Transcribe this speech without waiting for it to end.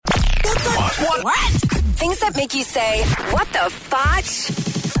What? Things that make you say, what the fotch?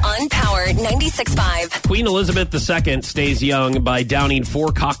 On Power 96.5. Queen Elizabeth II stays young by downing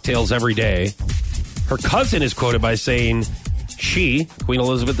 4 cocktails every day. Her cousin is quoted by saying she, Queen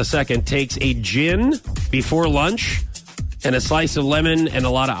Elizabeth II, takes a gin before lunch and a slice of lemon and a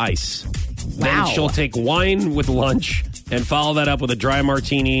lot of ice. Wow. Then she'll take wine with lunch and follow that up with a dry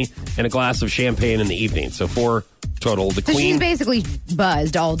martini and a glass of champagne in the evening. So 4 total. The So Queen. she's basically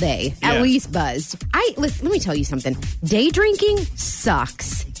buzzed all day. Yeah. At least buzzed. Let me tell you something. Day drinking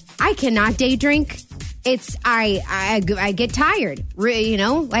sucks. I cannot day drink. I get tired.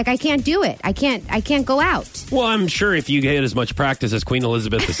 Like I can't do it. I can't go out. Well, I'm sure if you get as much practice as Queen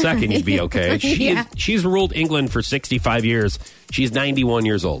Elizabeth II, you'd be okay. She's ruled England for 65 years. She's 91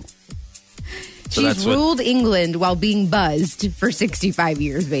 years old. So She's ruled England while being buzzed for 65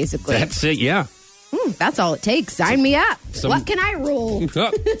 years, basically. That's it, yeah. That's all it takes. Sign me up. What can I rule?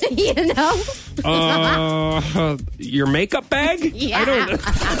 Your makeup bag? Yeah. I don't know.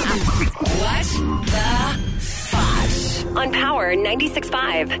 What the fotch? On Power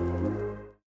 96.5.